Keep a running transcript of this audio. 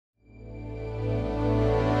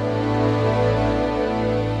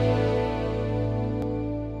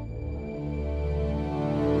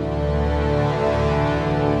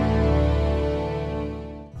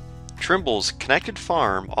Trimble's Connected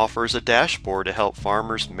Farm offers a dashboard to help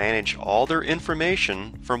farmers manage all their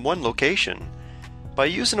information from one location. By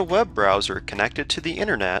using a web browser connected to the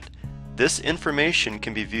internet, this information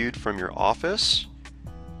can be viewed from your office,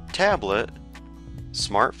 tablet,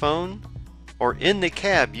 smartphone, or in the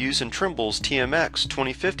cab using Trimble's TMX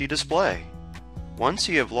 2050 display. Once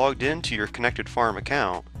you have logged into your Connected Farm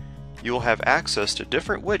account, you will have access to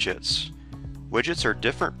different widgets. Widgets are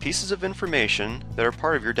different pieces of information that are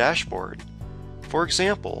part of your dashboard. For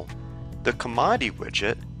example, the commodity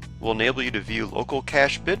widget will enable you to view local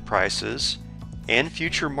cash bid prices and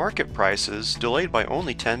future market prices delayed by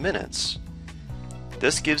only 10 minutes.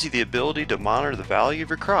 This gives you the ability to monitor the value of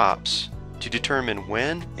your crops to determine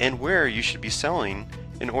when and where you should be selling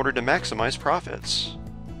in order to maximize profits.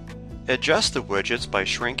 Adjust the widgets by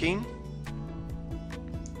shrinking,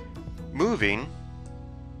 moving,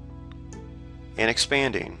 and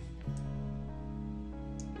expanding.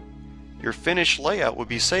 Your finished layout will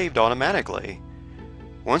be saved automatically.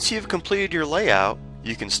 Once you've completed your layout,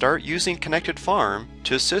 you can start using Connected Farm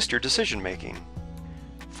to assist your decision making.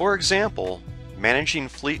 For example, managing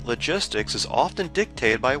fleet logistics is often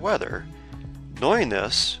dictated by weather. Knowing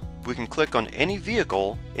this, we can click on any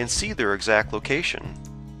vehicle and see their exact location.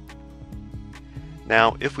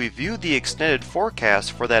 Now, if we view the extended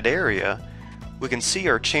forecast for that area, we can see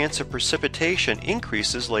our chance of precipitation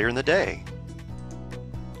increases later in the day.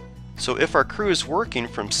 So if our crew is working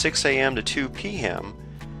from 6 a.m. to 2 p.m.,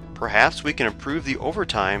 perhaps we can improve the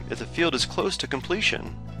overtime if the field is close to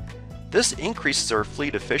completion. This increases our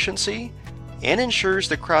fleet efficiency and ensures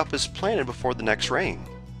the crop is planted before the next rain.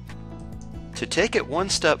 To take it one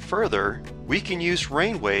step further, we can use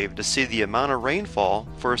RainWave to see the amount of rainfall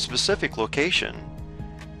for a specific location.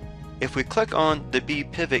 If we click on the B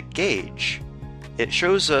pivot gauge, it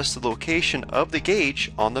shows us the location of the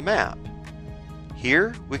gauge on the map.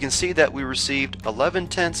 Here we can see that we received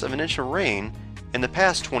 11/10 of an inch of rain in the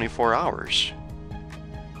past 24 hours.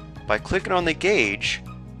 By clicking on the gauge,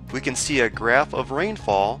 we can see a graph of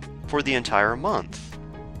rainfall for the entire month.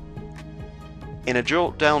 And to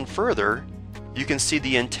drill down further, you can see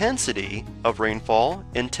the intensity of rainfall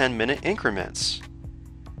in 10-minute increments.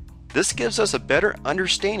 This gives us a better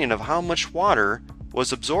understanding of how much water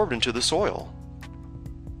was absorbed into the soil.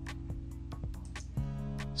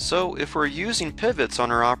 So if we're using pivots on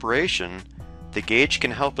our operation, the gauge can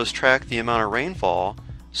help us track the amount of rainfall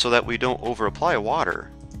so that we don't over-apply water.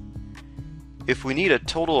 If we need a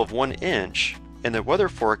total of 1 inch and the weather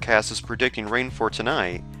forecast is predicting rain for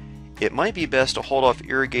tonight, it might be best to hold off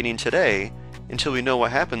irrigating today until we know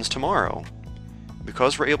what happens tomorrow.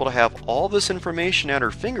 Because we're able to have all this information at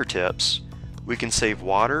our fingertips, we can save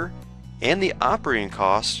water and the operating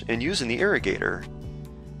costs in using the irrigator.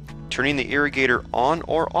 Turning the irrigator on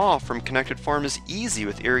or off from Connected Farm is easy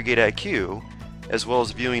with Irrigate IQ, as well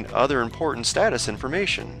as viewing other important status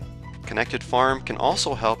information. Connected Farm can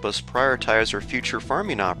also help us prioritize our future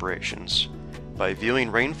farming operations. By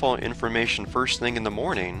viewing rainfall information first thing in the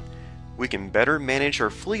morning, we can better manage our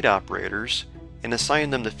fleet operators and assign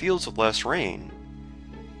them to fields with less rain.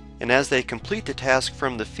 And as they complete the task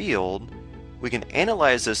from the field, we can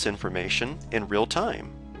analyze this information in real time.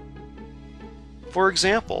 For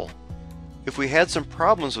example, if we had some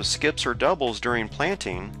problems with skips or doubles during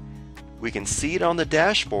planting, we can see it on the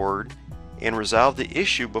dashboard and resolve the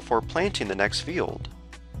issue before planting the next field.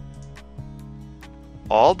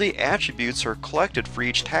 All the attributes are collected for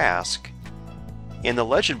each task, and the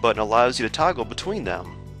legend button allows you to toggle between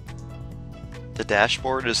them. The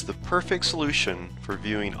dashboard is the perfect solution for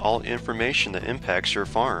viewing all information that impacts your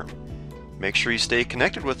farm. Make sure you stay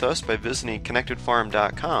connected with us by visiting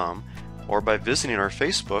connectedfarm.com or by visiting our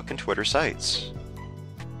Facebook and Twitter sites.